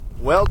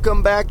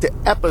Welcome back to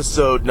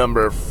episode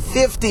number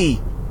 50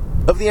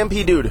 of the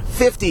NP Dude.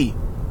 50.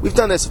 We've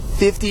done this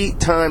 50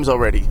 times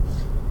already.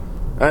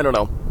 I don't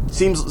know.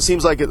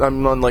 Seems like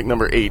I'm on like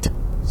number 8.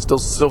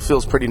 Still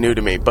feels pretty new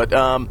to me. But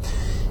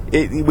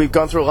we've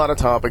gone through a lot of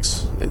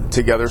topics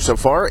together so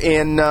far,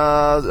 and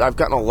I've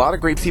gotten a lot of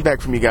great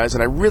feedback from you guys,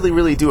 and I really,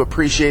 really do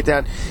appreciate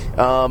that.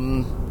 I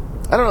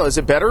don't know. Is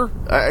it better?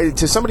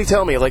 To somebody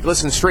tell me, like,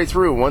 listen straight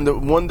through,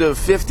 1 to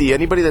 50.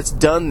 Anybody that's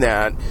done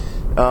that.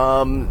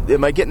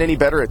 Am I getting any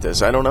better at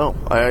this? I don't know.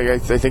 I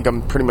think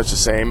I'm pretty much the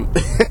same.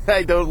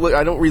 I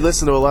don't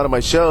re-listen to a lot of my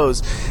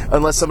shows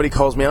unless somebody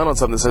calls me out on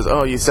something and says,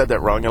 "Oh, you said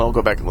that wrong," and I'll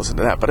go back and listen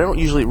to that. But I don't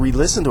usually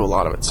re-listen to a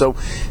lot of it. So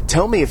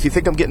tell me if you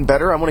think I'm getting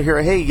better. I want to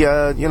hear, hey,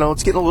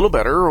 it's getting a little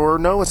better, or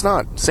no, it's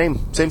not.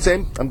 Same.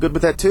 I'm good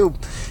with that too.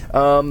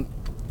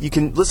 You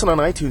can listen on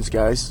iTunes,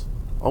 guys.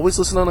 Always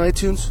listen on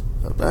iTunes.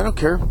 I don't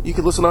care. You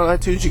can listen on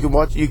iTunes. You can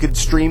watch. You can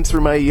stream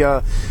through my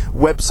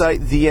website,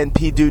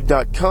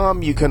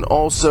 thenpdude.com. You can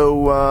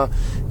also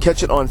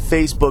catch it on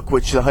Facebook,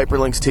 which the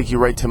hyperlinks take you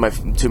right to my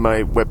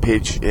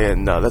webpage,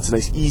 and that's a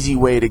nice, easy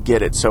way to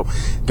get it. So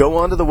go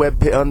onto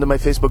onto my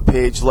Facebook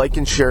page, like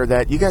and share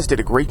that. You guys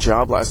did a great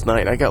job last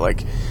night. I got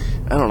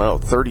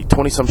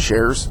 20 some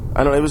shares.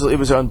 I don't know. It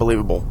was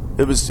unbelievable.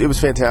 It was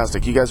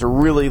fantastic. You guys are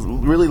really,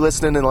 really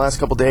listening in the last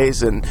couple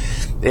days, and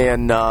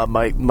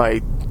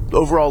my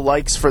overall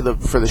likes for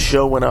the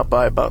show went up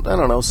by about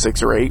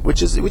 6 or 8,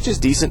 which is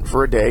decent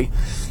for a day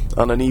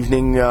on an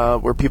evening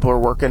where people are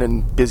working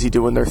and busy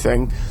doing their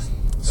thing.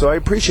 So I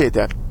appreciate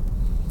that.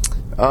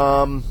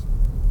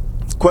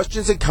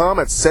 Questions and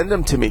comments, send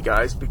them to me,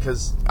 guys,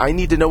 because I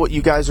need to know what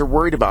you guys are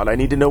worried about. I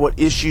need to know what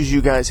issues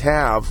you guys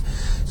have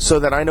so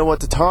that I know what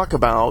to talk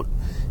about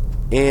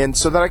and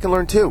so that I can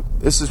learn too.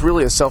 This is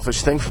really a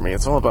selfish thing for me.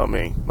 It's all about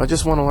me. I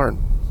just want to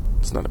learn.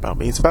 It's not about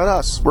me. It's about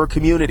us. We're a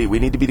community. We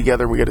need to be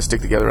together. We got to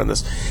stick together on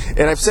this.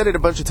 And I've said it a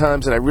bunch of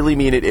times, and I really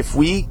mean it. If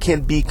we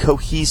can be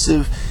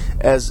cohesive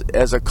as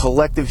a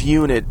collective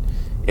unit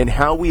in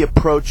how we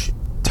approach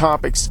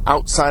topics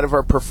outside of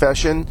our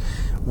profession,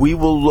 we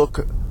will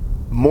look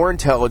more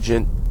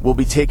intelligent. We'll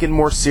be taken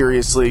more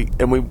seriously,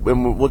 and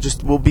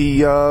we'll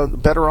be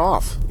better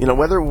off.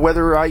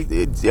 Whether I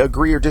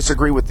agree or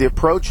disagree with the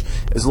approach,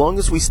 as long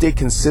as we stay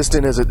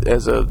consistent as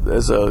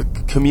a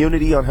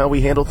community on how we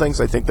handle things,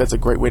 I think that's a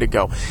great way to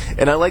go.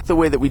 And I like the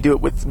way that we do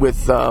it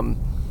with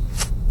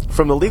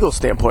from the legal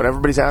standpoint.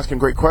 Everybody's asking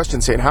great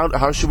questions, saying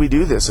how should we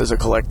do this as a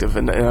collective,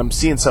 and I'm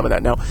seeing some of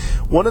that now.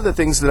 One of the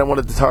things that I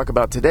wanted to talk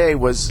about today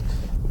was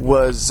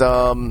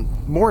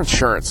more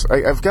insurance.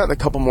 I've gotten a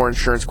couple more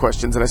insurance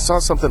questions, and I saw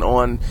something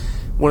on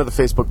one of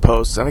the Facebook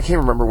posts, and I can't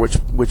remember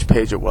which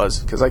page it was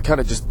because I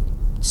kind of just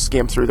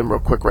skimmed through them real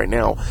quick right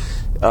now.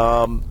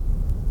 And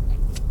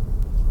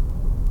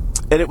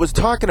it was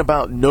talking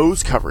about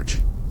nose coverage.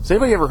 Has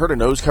anybody ever heard of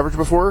nose coverage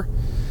before?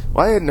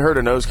 Well, I hadn't heard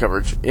of nose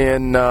coverage,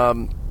 and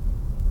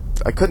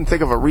I couldn't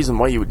think of a reason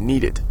why you would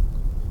need it,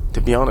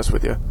 to be honest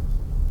with you.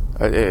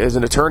 As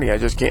an attorney, I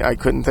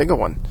couldn't think of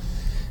one.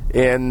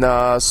 And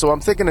so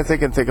I'm thinking,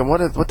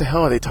 what the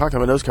hell are they talking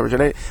about nose coverage?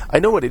 And I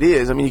know what it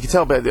is. I mean, you can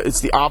tell, but it's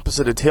the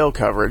opposite of tail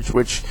coverage,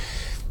 which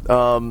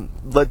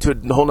led to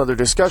a whole other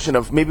discussion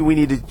of maybe we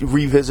need to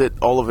revisit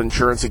all of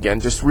insurance again,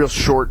 just real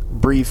short,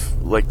 brief,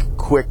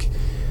 quick,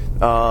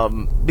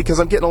 because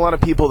I'm getting a lot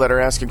of people that are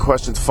asking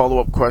questions,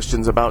 follow-up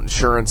questions about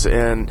insurance,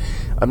 and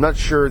I'm not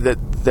sure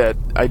that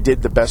I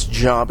did the best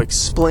job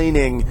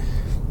explaining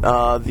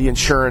the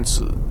insurance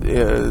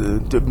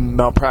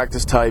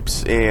malpractice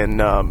types and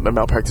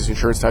malpractice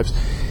insurance types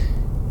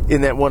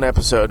in that one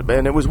episode.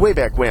 And it was way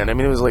back when. I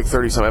mean, it was like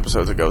 30-some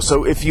episodes ago.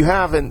 So if you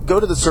haven't, go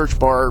to the search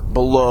bar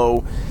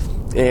below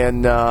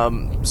and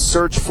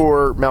search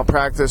for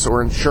malpractice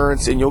or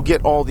insurance, and you'll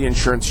get all the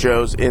insurance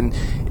shows. And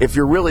if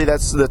you're really,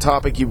 that's the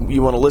topic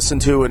you want to listen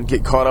to and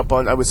get caught up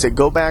on, I would say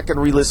go back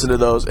and re-listen to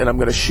those, and I'm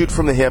going to shoot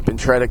from the hip and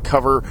try to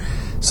cover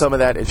some of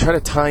that and try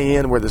to tie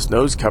in where this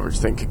nose coverage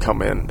thing could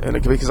come in,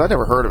 and because I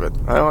never heard of it.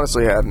 I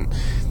honestly hadn't.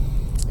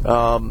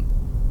 And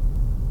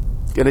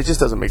it just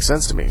doesn't make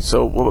sense to me.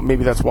 So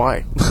maybe that's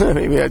why.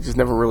 Maybe I just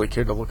never really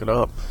cared to look it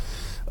up.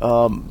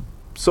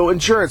 So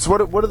insurance,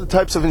 what are the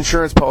types of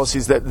insurance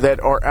policies that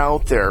are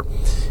out there?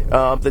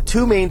 The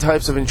two main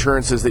types of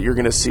insurances that you're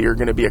going to see are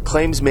going to be a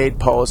claims-made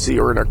policy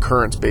or an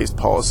occurrence-based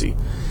policy.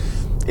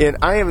 And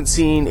I haven't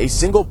seen a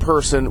single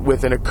person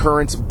with an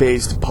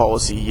occurrence-based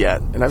policy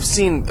yet. And I've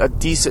seen a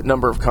decent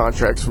number of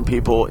contracts from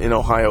people in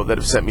Ohio that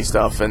have sent me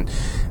stuff, and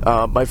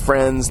my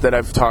friends that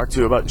I've talked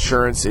to about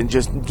insurance, and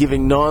just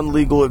giving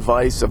non-legal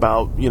advice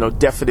about,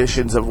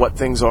 definitions of what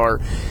things are.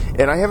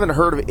 And I haven't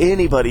heard of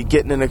anybody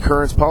getting an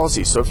occurrence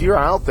policy. So if you're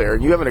out there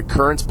and you have an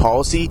occurrence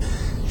policy,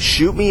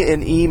 shoot me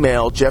an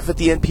email,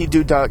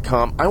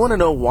 jeff@thenpdude.com. I want to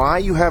know why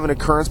you have an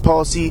occurrence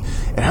policy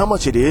and how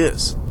much it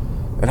is,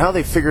 and how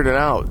they figured it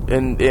out,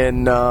 and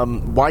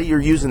why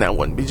you're using that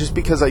one. Just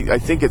because I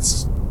think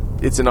it's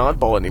an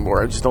oddball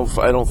anymore. I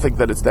don't think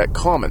that it's that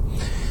common.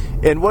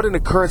 And what an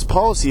occurrence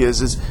policy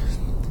is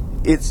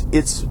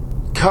it's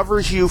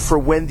covers you for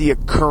when the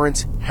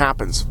occurrence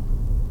happens.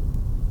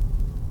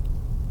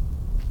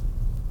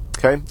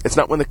 Okay? It's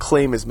not when the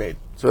claim is made.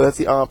 So that's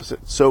the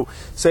opposite. So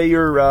say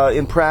you're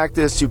in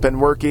practice, you've been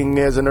working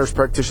as a nurse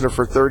practitioner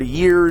for 30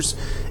 years,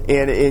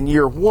 and in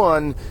year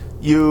one,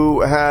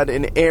 you had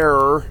an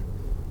error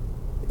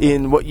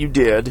in what you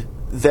did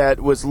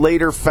that was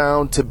later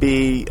found to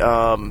be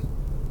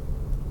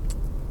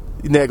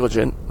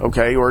negligent,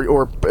 okay,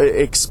 or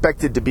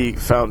expected to be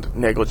found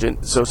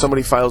negligent. So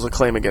somebody files a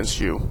claim against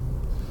you,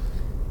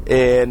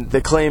 and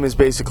the claim is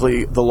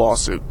basically the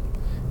lawsuit.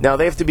 Now,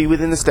 they have to be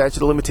within the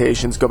statute of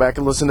limitations. Go back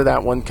and listen to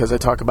that one, because I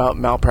talk about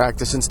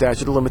malpractice and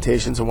statute of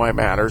limitations and why it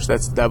matters.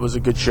 That was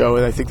a good show,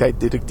 and I think I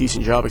did a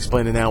decent job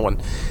explaining that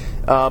one.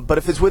 But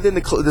if it's within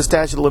the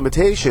statute of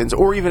limitations,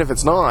 or even if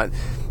it's not,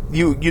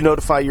 you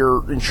notify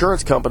your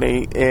insurance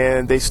company,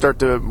 and they start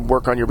to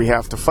work on your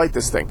behalf to fight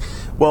this thing.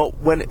 Well,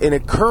 when an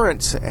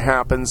occurrence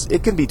happens,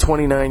 it can be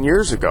 29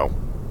 years ago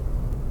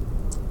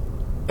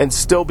and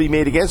still be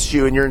made against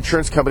you, and your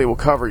insurance company will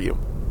cover you.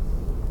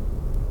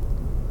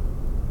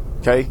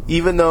 Okay,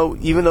 even though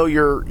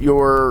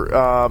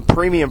your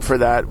premium for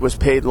that was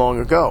paid long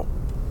ago,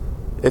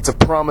 it's a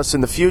promise in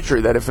the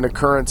future that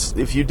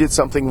if you did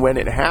something when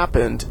it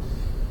happened,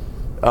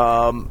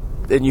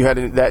 and you had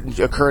that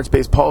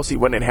occurrence-based policy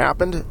when it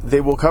happened, they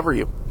will cover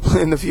you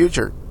in the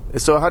future.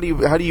 So how do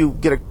you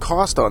get a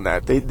cost on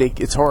that?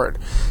 It's hard.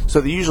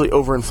 So they usually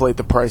overinflate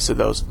the price of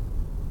those.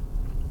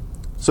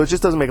 So it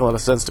just doesn't make a lot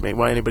of sense to me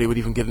why anybody would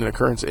even get an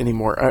occurrence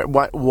anymore.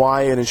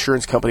 Why an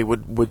insurance company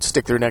would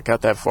stick their neck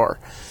out that far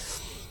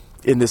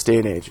in this day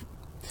and age.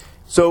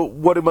 So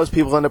what do most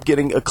people end up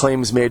getting? A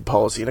claims-made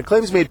policy. And a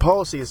claims-made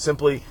policy is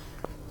simply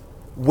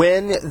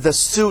when the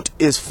suit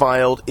is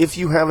filed, if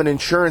you have an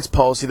insurance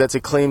policy that's a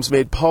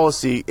claims-made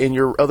policy and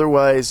you're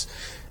otherwise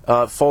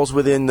falls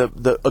within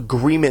the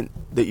agreement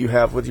that you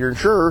have with your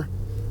insurer,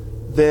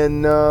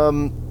 then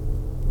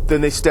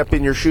they step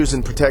in your shoes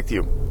and protect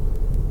you.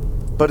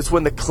 But it's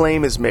when the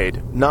claim is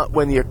made, not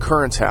when the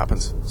occurrence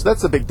happens. So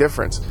that's the big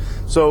difference.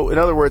 So in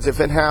other words, if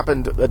it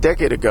happened a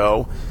decade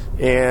ago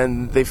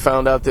and they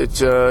found out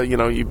that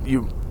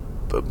you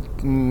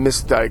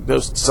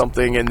misdiagnosed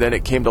something, and then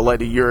it came to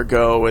light a year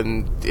ago,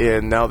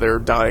 and now they're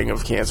dying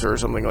of cancer or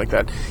something like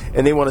that,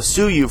 and they want to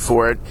sue you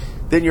for it,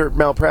 then your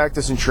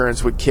malpractice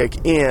insurance would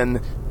kick in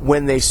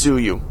when they sue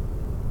you,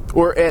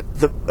 or at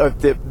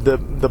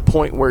the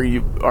point where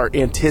you are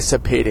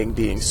anticipating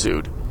being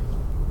sued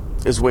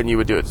is when you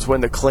would do it. It's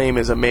when the claim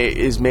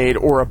is made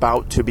or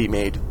about to be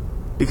made,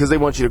 because they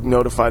want you to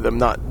notify them,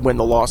 not when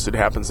the lawsuit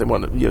happens. They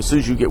want to, as soon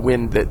as you get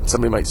wind that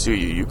somebody might sue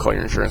you, you call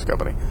your insurance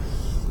company.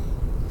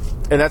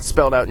 And that's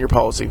spelled out in your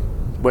policy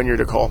when you're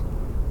to call.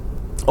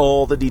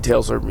 All the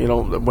details are,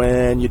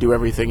 when you do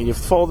everything, and you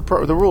have to follow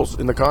the rules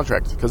in the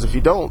contract, because if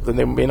you don't, then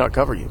they may not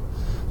cover you.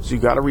 So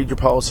you got to read your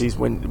policies.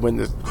 When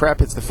the crap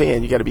hits the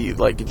fan, you got to be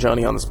like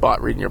Johnny on the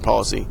spot reading your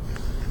policy.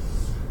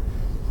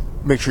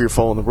 Make sure you're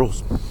following the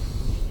rules.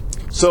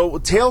 So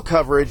tail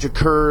coverage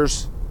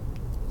occurs,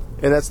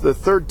 and that's the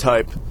third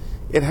type.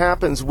 It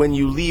happens when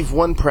you leave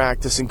one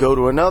practice and go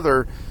to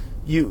another.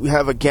 You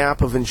have a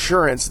gap of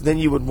insurance, then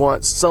you would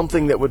want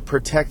something that would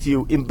protect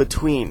you in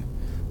between,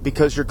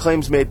 because your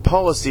claims-made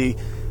policy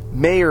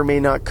may or may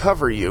not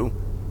cover you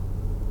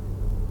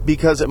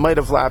because it might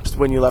have lapsed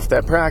when you left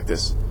that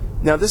practice.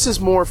 Now, this is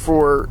more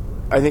for,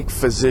 I think,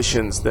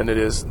 physicians than it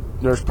is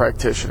nurse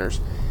practitioners,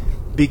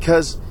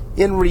 because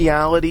in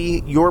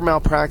reality, your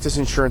malpractice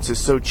insurance is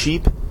so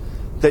cheap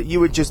that you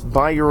would just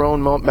buy your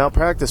own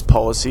malpractice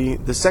policy.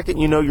 The second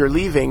you know you're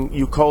leaving,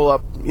 you call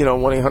up,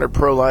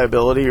 1-800-PRO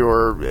liability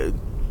or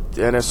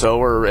NSO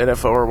or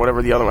NFO or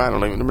whatever the other one. I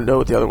don't even know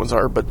what the other ones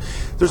are, but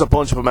there's a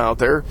bunch of them out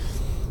there.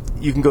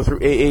 You can go through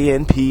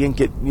AANP and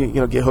get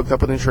hooked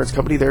up with an insurance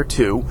company there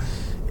too,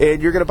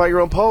 and you're going to buy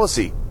your own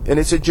policy. And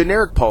it's a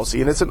generic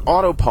policy, and it's an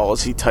auto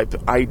policy type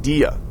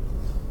idea.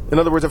 In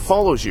other words, it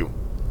follows you.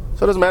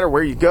 So it doesn't matter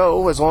where you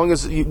go, as long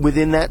as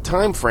within that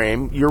time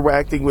frame, you're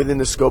acting within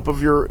the scope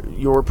of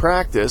your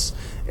practice,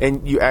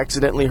 and you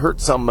accidentally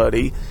hurt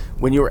somebody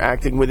when you're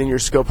acting within your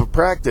scope of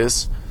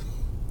practice,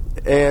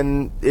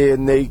 and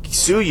they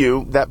sue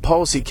you, that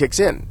policy kicks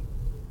in.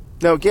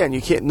 Now, again,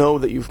 you can't know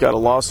that you've got a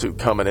lawsuit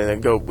coming in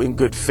and go in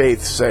good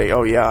faith say,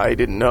 oh, yeah, I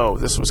didn't know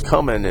this was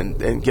coming,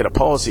 and get a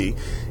policy.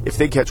 If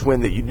they catch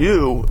wind that you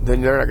do,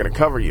 then they're not going to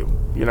cover you.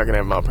 You're not going to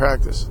have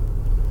malpractice.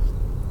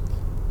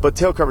 But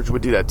tail coverage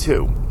would do that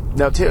too.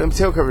 Now,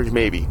 tail coverage,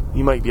 maybe.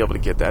 You might be able to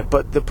get that.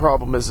 But the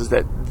problem is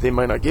that they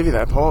might not give you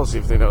that policy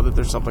if they know that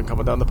there's something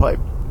coming down the pipe.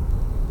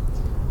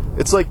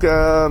 It's like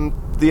the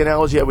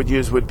analogy I would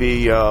use would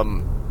be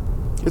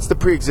it's the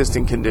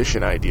pre-existing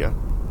condition idea.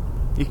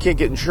 You can't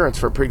get insurance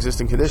for a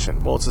pre-existing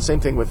condition. Well, it's the same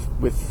thing with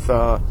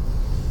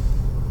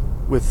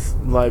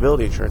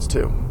liability insurance,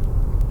 too.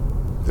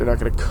 They're not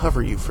going to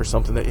cover you for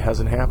something that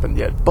hasn't happened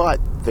yet, but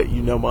that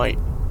might.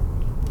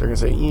 They're going to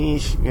say,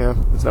 eesh, yeah,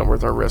 it's not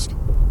worth our risk.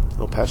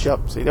 They'll pass you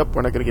up. Say, nope,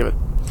 we're not going to give it.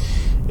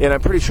 And I'm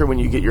pretty sure when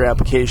you get your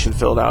application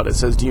filled out, it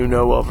says, do you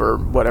know of, or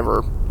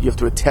whatever. You have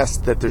to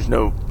attest that there's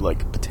no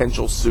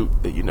potential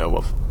suit that you know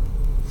of.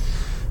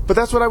 But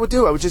that's what I would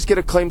do. I would just get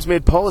a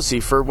claims-made policy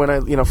for when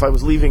if I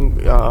was leaving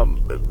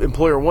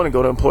employer 1 and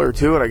go to employer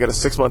 2, and I got a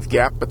 6-month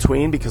gap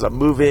between because I'm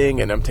moving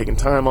and I'm taking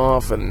time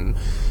off, and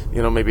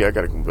maybe I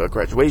got a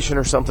graduation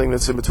or something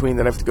that's in between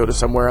that I have to go to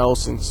somewhere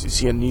else and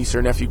see a niece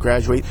or nephew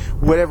graduate.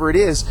 Whatever it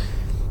is,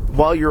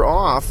 while you're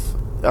off,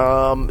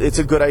 it's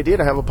a good idea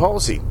to have a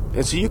policy.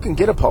 And so you can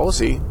get a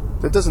policy.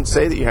 That doesn't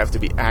say that you have to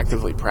be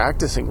actively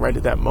practicing right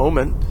at that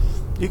moment.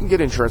 You can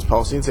get an insurance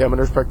policy and say, I'm a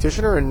nurse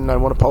practitioner and I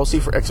want a policy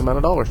for X amount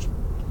of dollars.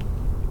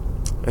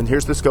 And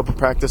here's the scope of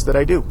practice that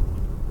I do.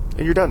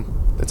 And you're done.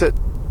 That's it.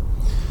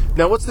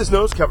 Now, what's this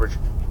nose coverage?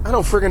 I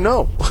don't friggin'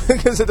 know,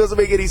 because it doesn't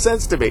make any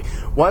sense to me.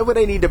 Why would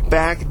I need to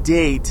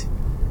backdate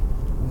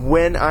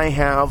when I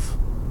have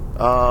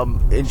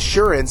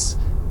insurance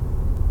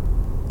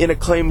in a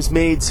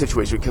claims-made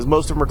situation? Because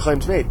most of them are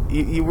claims-made.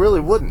 You really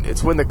wouldn't.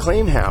 It's when the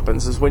claim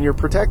happens is when you're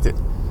protected.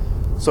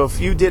 So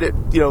if you did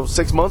it,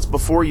 6 months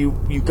before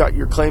you got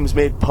your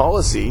claims-made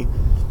policy,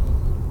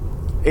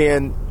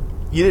 and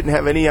you didn't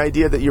have any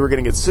idea that you were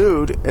going to get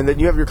sued, and then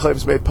you have your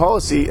claims-made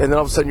policy, and then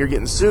all of a sudden you're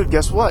getting sued,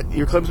 guess what?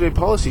 Your claims-made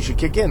policy should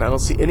kick in. I don't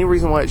see any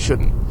reason why it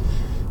shouldn't.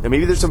 Now,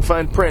 maybe there's some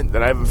fine print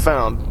that I haven't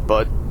found,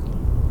 but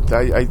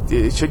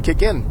it should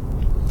kick in.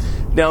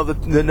 Now,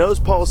 the nose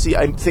policy,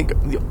 I think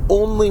the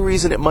only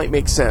reason it might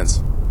make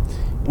sense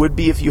would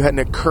be if you had an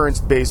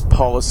occurrence-based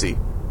policy,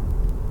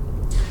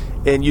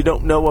 and you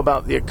don't know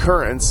about the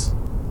occurrence,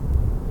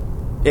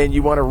 and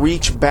you want to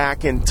reach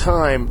back in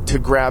time to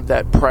grab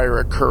that prior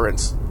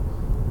occurrence.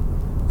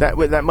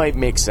 That might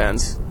make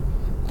sense.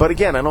 But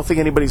again, I don't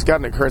think anybody's got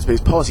an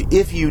occurrence-based policy.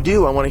 If you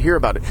do, I want to hear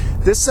about it.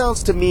 This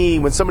sounds to me,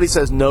 when somebody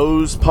says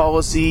nose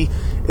policy,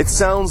 it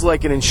sounds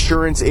like an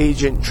insurance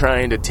agent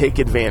trying to take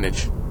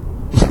advantage.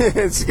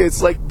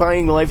 It's like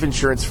buying life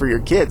insurance for your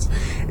kids.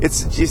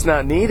 It's just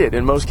not needed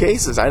in most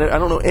cases. I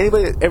don't know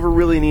anybody that ever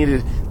really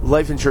needed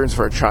life insurance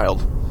for a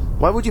child.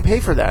 Why would you pay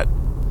for that?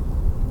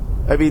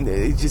 I mean,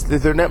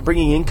 they're not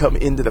bringing income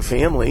into the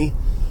family.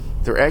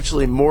 They're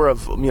actually more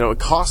of, it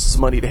costs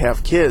money to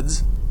have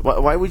kids.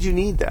 Why would you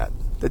need that?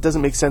 That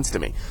doesn't make sense to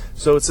me.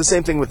 So it's the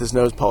same thing with this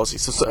nose policy.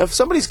 So if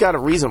somebody's got a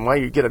reason why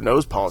you get a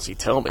nose policy,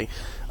 tell me.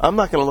 I'm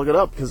not going to look it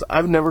up because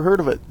I've never heard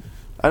of it.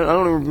 I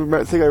don't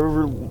even think I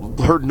ever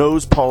heard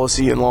nose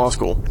policy in law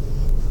school.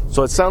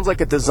 So it sounds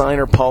like a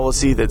designer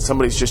policy that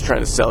somebody's just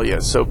trying to sell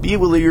you. So be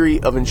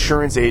leery of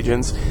insurance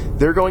agents.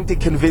 They're going to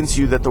convince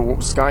you that the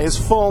sky is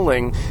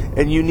falling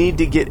and you need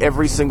to get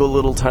every single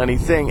little tiny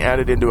thing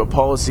added into a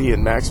policy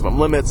and maximum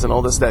limits and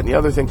all this, that, and the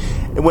other thing,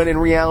 when in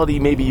reality,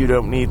 maybe you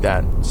don't need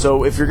that.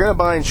 So if you're going to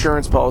buy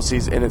insurance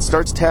policies and it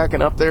starts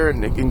tacking up there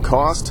and it can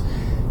cost,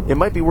 it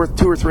might be worth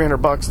 $200 or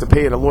 $300 to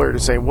pay a lawyer to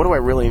say, what do I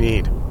really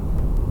need?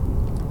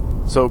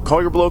 So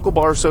call your local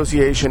bar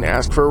association,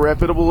 ask for a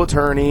reputable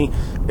attorney,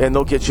 and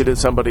they'll get you to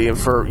somebody. And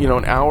for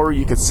an hour,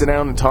 you could sit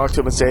down and talk to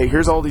them and say,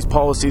 "Here's all these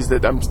policies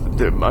that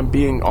I'm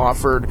being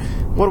offered.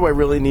 What do I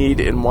really need,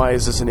 and why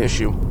is this an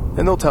issue?"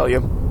 And they'll tell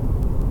you,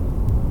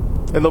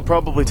 and they'll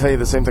probably tell you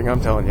the same thing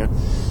I'm telling you.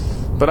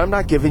 But I'm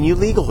not giving you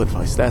legal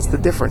advice. That's the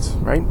difference,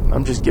 right?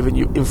 I'm just giving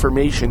you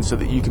information so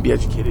that you can be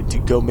educated to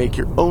go make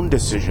your own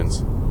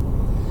decisions.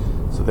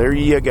 So there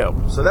you go.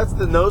 So that's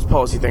the nose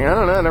policy thing. I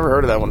don't know. I never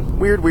heard of that one.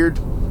 Weird.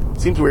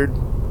 Seems weird.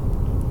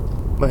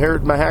 My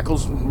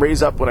hackles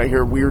raise up when I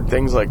hear weird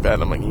things like that.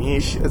 I'm like,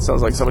 yeesh, it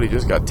sounds like somebody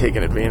just got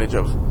taken advantage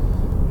of.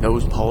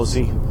 Nose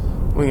policy.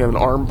 We have an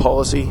arm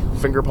policy,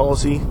 finger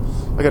policy.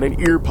 I got an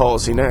ear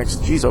policy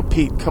next. Jeez, oh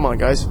Pete, come on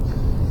guys.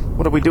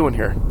 What are we doing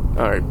here?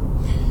 Alright.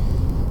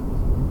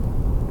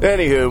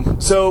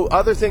 Anywho, so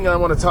other thing I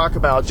want to talk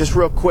about, just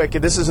real quick,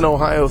 and this is an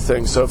Ohio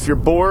thing. So if you're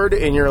bored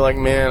and you're like,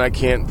 man, I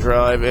can't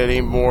drive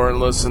anymore and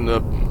listen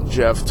to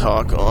Jeff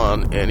talk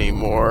on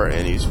anymore,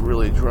 and he's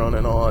really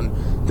droning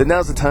on, then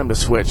now's the time to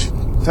switch.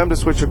 Time to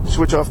switch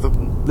off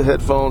the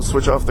headphones,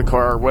 switch off the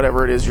car,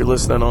 whatever it is you're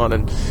listening on,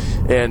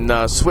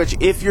 and switch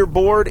if you're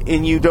bored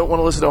and you don't want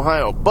to listen to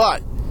Ohio.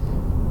 But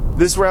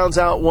this rounds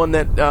out one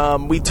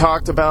that we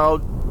talked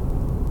about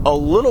a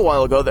little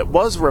while ago that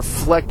was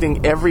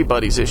reflecting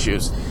everybody's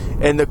issues.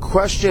 And the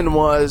question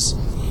was,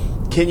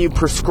 can you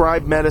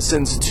prescribe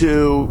medicines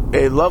to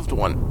a loved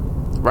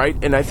one, right?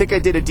 And I think I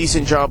did a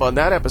decent job on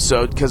that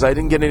episode because I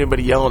didn't get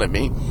anybody yelling at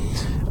me.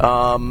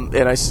 And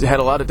I had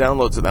a lot of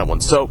downloads of that one.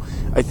 So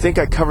I think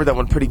I covered that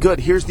one pretty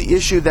good. Here's the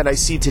issue that I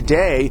see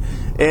today,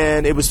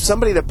 and it was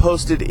somebody that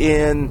posted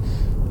in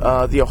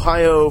the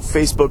Ohio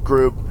Facebook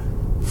group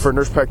for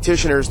nurse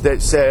practitioners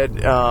that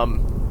said,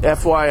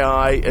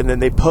 FYI, and then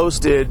they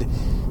posted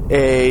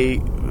a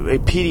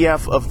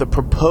PDF of the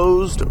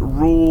proposed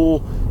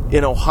rule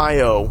in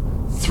Ohio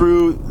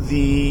through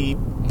the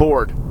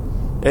board.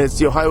 And it's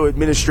the Ohio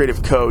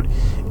Administrative Code.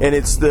 And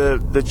it's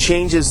the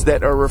changes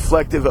that are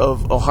reflective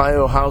of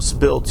Ohio House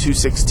Bill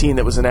 216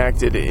 that was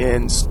enacted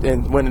and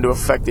went into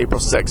effect April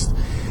 6th.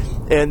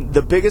 And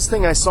the biggest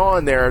thing I saw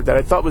in there that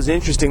I thought was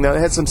interesting, now they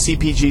had some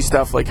CPG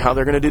stuff, like how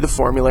they're going to do the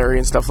formulary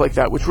and stuff like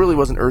that, which really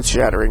wasn't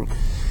earth-shattering.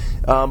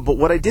 But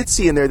what I did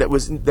see in there that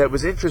was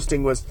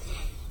interesting was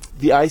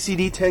the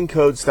ICD-10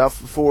 code stuff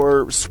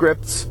for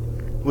scripts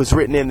was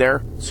written in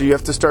there. So you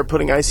have to start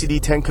putting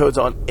ICD-10 codes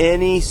on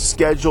any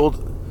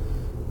scheduled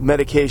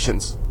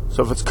medications.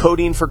 So if it's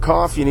codeine for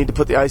cough, you need to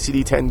put the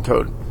ICD-10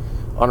 code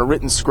on a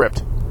written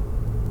script.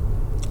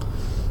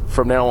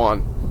 From now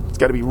on, it's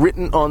got to be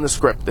written on the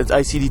script. That's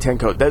ICD-10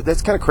 code.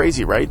 That's kind of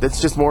crazy, right? That's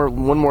just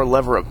one more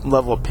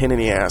level of pain in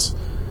the ass.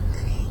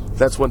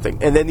 That's one thing.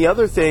 And then the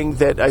other thing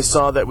that I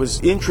saw that was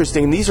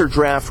interesting, these are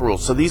draft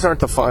rules, so these aren't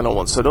the final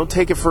ones. So don't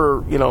take it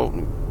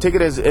take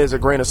it as a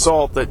grain of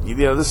salt that,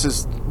 this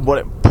is what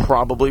it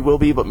probably will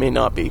be, but may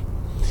not be.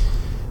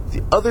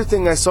 The other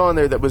thing I saw in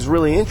there that was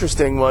really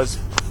interesting was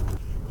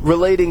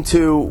relating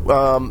to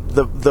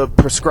the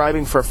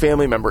prescribing for a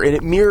family member. And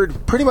it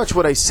mirrored pretty much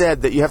what I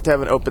said, that you have to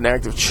have an open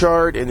active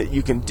chart and that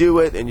you can do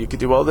it and you can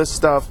do all this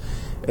stuff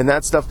and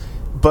that stuff.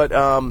 But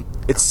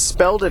it's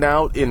spelled it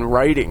out in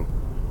writing,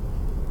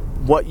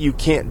 what you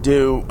can't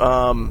do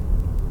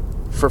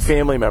for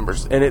family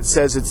members. And it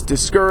says it's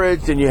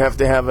discouraged and you have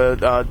to have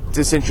a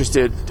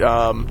disinterested,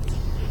 I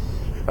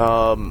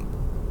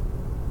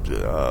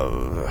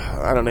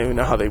don't even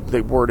know how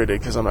they worded it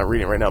because I'm not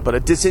reading it right now, but a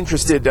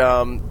disinterested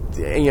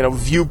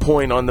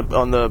viewpoint on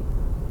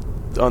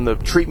the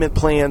treatment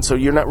plan, so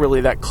you're not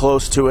really that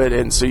close to it.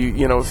 And so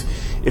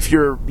if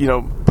you're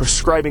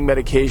prescribing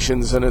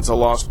medications and it's a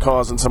lost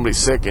cause and somebody's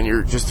sick and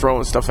you're just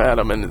throwing stuff at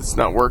them and it's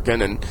not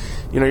working, and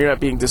you're not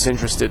being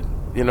disinterested,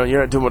 you're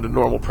not doing what a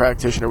normal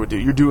practitioner would do,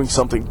 you're doing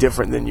something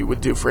different than you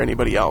would do for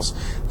anybody else,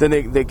 then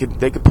they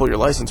could pull your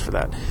license for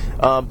that.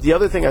 The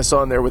other thing I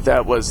saw in there with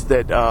that was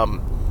that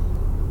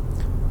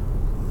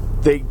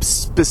they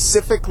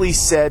specifically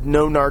said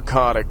no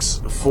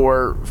narcotics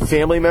for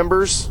family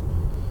members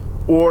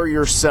or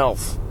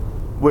yourself,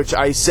 which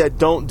I said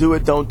don't do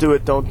it,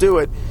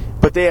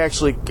 but they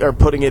actually are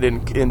putting it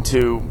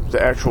into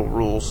the actual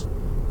rules.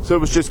 So it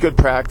was just good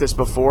practice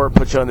before,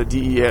 put you on the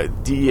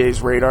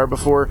DEA's radar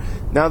before.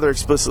 Now they're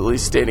explicitly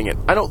stating it.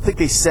 I don't think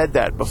they said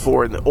that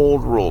before in the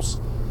old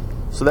rules.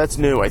 So that's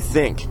new, I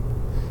think.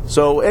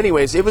 So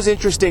anyways, it was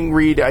interesting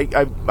read.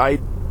 I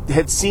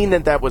had seen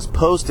that was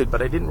posted,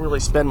 but I didn't really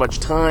spend much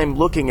time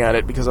looking at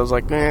it because I was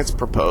like, it's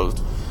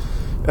proposed.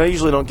 I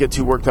usually don't get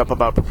too worked up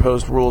about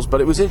proposed rules, but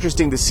it was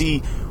interesting to see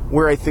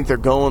where I think they're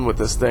going with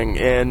this thing.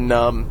 And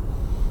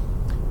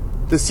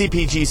the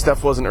CPG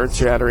stuff wasn't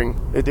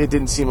earth-shattering. It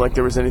didn't seem like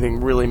there was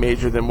anything really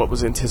major than what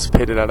was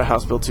anticipated out of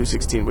House Bill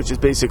 216, which is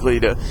basically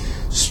to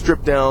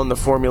strip down the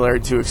formulary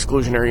to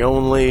exclusionary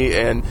only,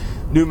 and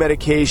new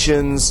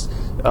medications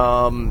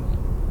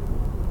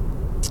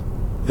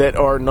that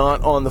are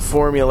not on the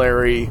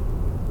formulary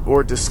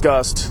or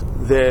discussed,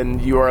 then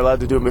you are allowed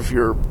to do them if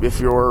your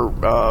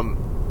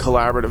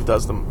collaborative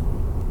does them.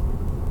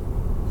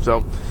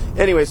 So,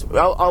 anyways,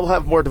 I'll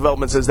have more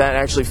developments as that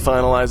actually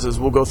finalizes.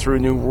 We'll go through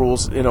new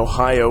rules in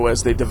Ohio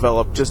as they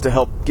develop, just to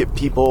help get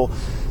people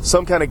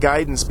some kind of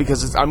guidance,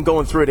 because I'm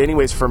going through it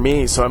anyways for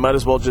me, so I might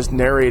as well just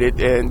narrate it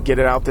and get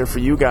it out there for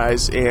you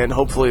guys, and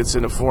hopefully it's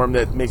in a form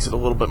that makes it a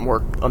little bit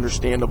more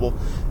understandable.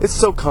 It's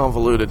so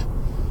convoluted.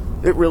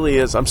 It really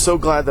is. I'm so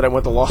glad that I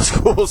went to law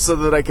school so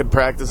that I could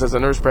practice as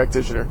a nurse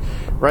practitioner,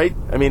 right?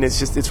 I mean,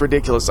 it's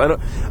ridiculous.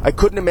 I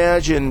couldn't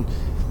imagine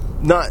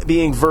not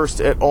being versed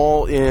at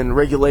all in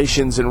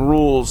regulations and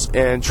rules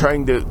and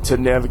trying to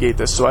navigate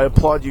this. So I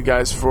applaud you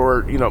guys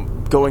for,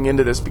 going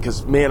into this,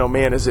 because man, oh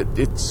man,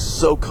 it's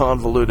so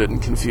convoluted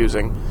and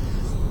confusing.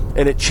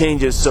 And it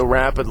changes so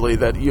rapidly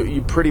that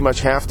you pretty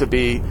much have to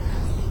be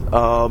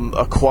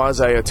a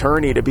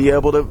quasi-attorney to be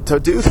able to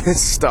do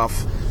this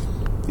stuff.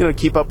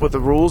 Keep up with the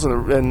rules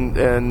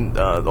and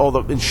all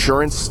the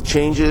insurance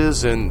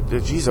changes, and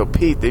geez, oh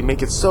Pete, they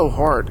make it so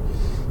hard.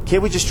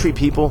 Can't we just treat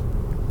people?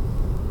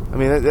 I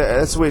mean,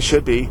 that's the way it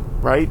should be,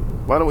 right?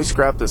 Why don't we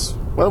scrap this?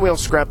 Why don't we all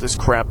scrap this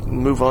crap and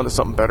move on to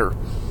something better?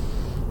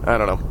 I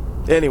don't know.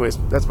 Anyways,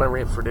 that's my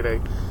rant for today.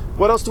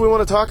 What else do we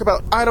want to talk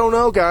about? I don't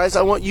know, guys.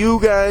 I want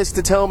you guys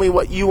to tell me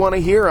what you want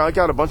to hear. I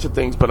got a bunch of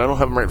things, but I don't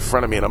have them right in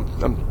front of me, and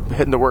I'm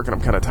heading to work, and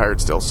I'm kind of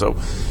tired still, so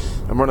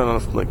I'm running on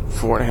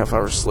 4.5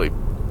 hours sleep.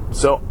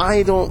 So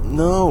I don't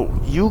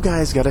know. You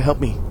guys got to help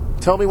me.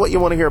 Tell me what you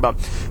want to hear about.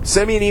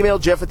 Send me an email,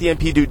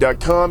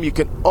 jeff@thenpdude.com. You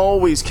can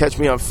always catch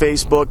me on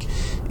Facebook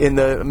in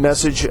the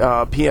message.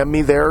 PM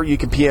me there. You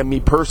can PM me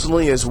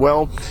personally as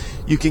well.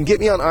 You can get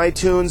me on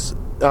iTunes,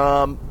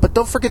 but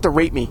don't forget to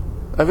rate me.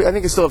 I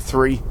think I still have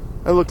 3.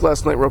 I looked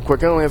last night real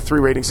quick. I only have 3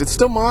 ratings. It's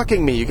still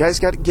mocking me. You guys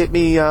got to get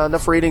me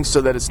enough ratings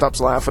so that it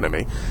stops laughing at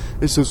me.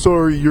 It says,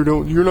 sorry, you're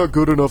not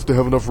good enough to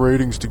have enough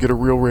ratings to get a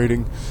real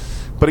rating.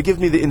 But it gives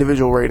me the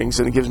individual ratings,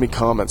 and it gives me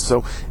comments.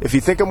 So if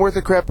you think I'm worth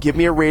a crap, give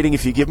me a rating.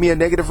 If you give me a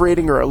negative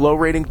rating or a low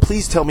rating,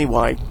 please tell me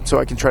why, so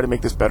I can try to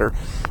make this better.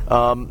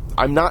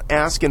 I'm not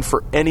asking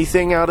for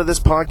anything out of this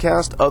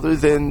podcast other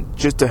than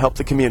just to help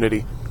the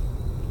community.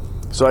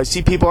 So I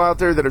see people out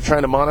there that are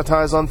trying to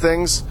monetize on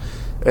things,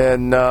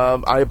 and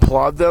I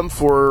applaud them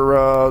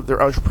for their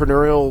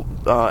entrepreneurial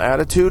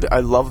attitude. I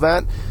love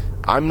that.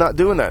 I'm not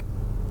doing that.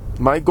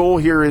 My goal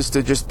here is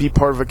to just be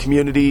part of a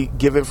community,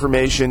 give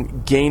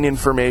information, gain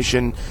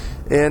information,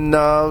 and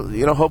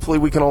hopefully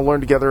we can all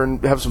learn together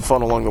and have some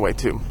fun along the way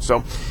too.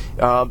 So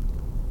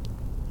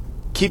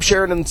keep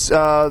sharing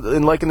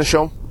and liking the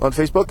show on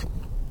Facebook.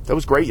 That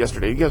was great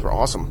yesterday. You guys were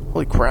awesome.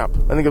 Holy crap.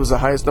 I think it was the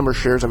highest number of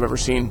shares I've ever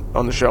seen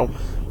on the show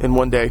in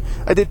one day.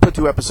 I did put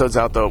 2 episodes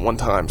out, though, at one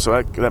time, so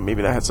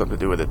maybe that had something to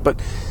do with it.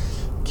 But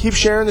keep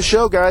sharing the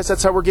show, guys.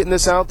 That's how we're getting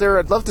this out there.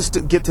 I'd love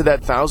to get to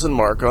that 1,000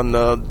 mark on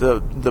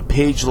the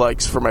page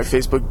likes for my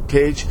Facebook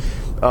page.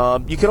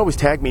 You can always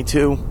tag me,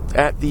 too,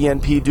 at the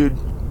NP Dude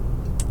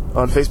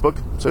on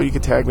Facebook, so you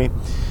can tag me.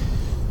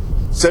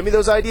 Send me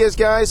those ideas,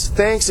 guys.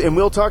 Thanks, and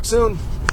we'll talk soon.